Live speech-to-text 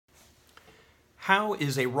How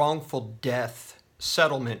is a wrongful death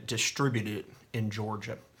settlement distributed in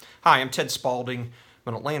Georgia? Hi, I'm Ted Spalding.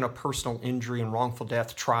 I'm an Atlanta personal injury and wrongful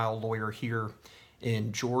death trial lawyer here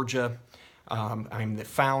in Georgia. I'm the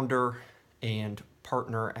founder and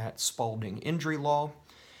partner at Spalding Injury Law.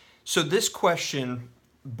 So this question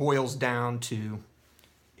boils down to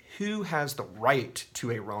who has the right to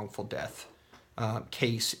a wrongful death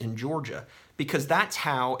case in Georgia, because that's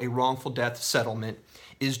how a wrongful death settlement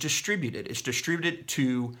is distributed. It's distributed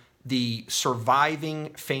to the surviving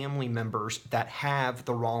family members that have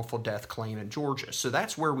the wrongful death claim in Georgia. So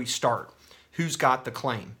that's where we start. Who's got the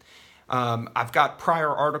claim? I've got prior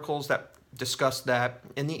articles that discuss that,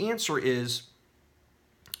 and the answer is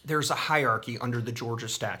there's a hierarchy under the Georgia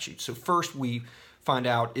statute. So first we find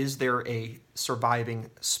out, is there a surviving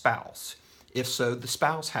spouse? If so, the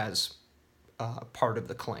spouse has part of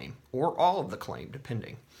the claim, or all of the claim,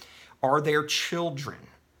 depending. Are there children,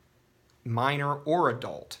 minor or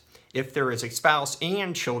adult? If there is a spouse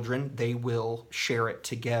and children, they will share it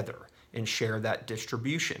together and share that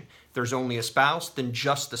distribution. If there's only a spouse, then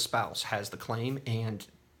just the spouse has the claim, and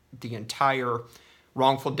the entire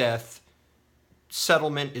wrongful death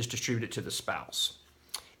settlement is distributed to the spouse.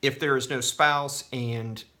 If there is no spouse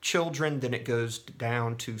and children, then it goes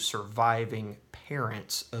down to surviving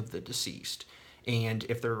parents of the deceased. And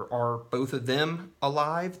if there are both of them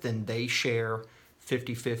alive, then they share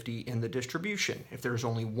 50-50 in the distribution. If there's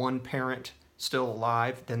only one parent still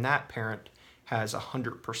alive, then that parent has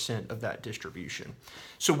 100% of that distribution.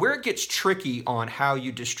 So where it gets tricky on how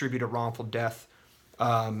you distribute a wrongful death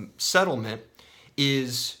settlement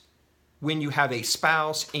is when you have a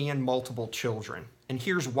spouse and multiple children. And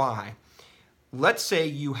here's why. Let's say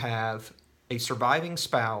you have a surviving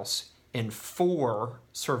spouse and 4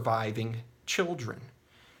 surviving children.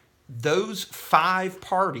 Those 5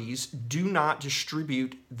 parties do not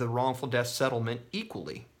distribute the wrongful death settlement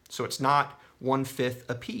equally. So it's not 1/5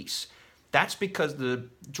 apiece. That's because the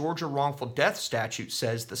Georgia wrongful death statute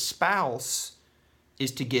says the spouse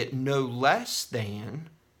is to get no less than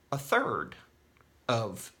 1/3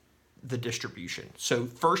 of the distribution. So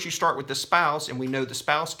first you start with the spouse, and we know the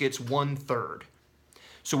spouse gets 1/3.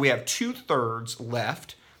 So we have 2/3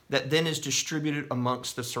 left that then is distributed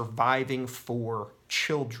amongst the surviving 4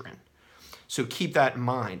 children. So keep that in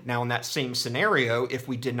mind. Now in that same scenario, if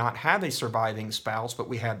we did not have a surviving spouse, but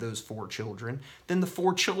we had those 4 children, then the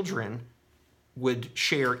 4 children would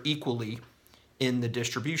share equally in the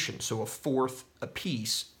distribution. So 1/4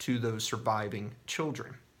 apiece to those surviving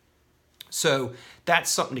children. So that's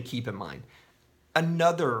something to keep in mind.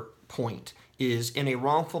 Another point is in a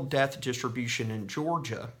wrongful death distribution in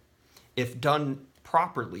Georgia, if done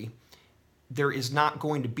properly, there is not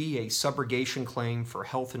going to be a subrogation claim for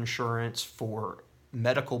health insurance, for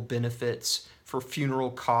medical benefits, for funeral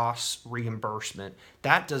costs reimbursement.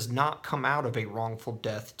 That does not come out of a wrongful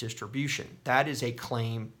death distribution. That is a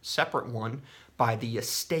claim, separate one, by the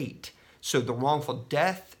estate. So the wrongful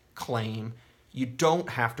death claim, you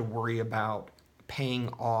don't have to worry about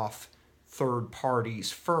paying off third parties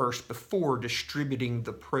first before distributing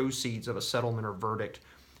the proceeds of a settlement or verdict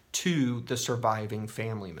to the surviving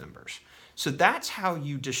family members. So that's how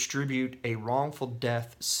you distribute a wrongful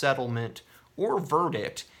death settlement or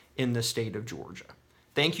verdict in the state of Georgia.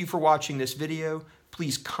 Thank you for watching this video.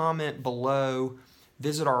 Please comment below.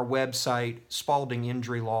 Visit our website,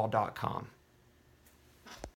 spaldinginjurylaw.com.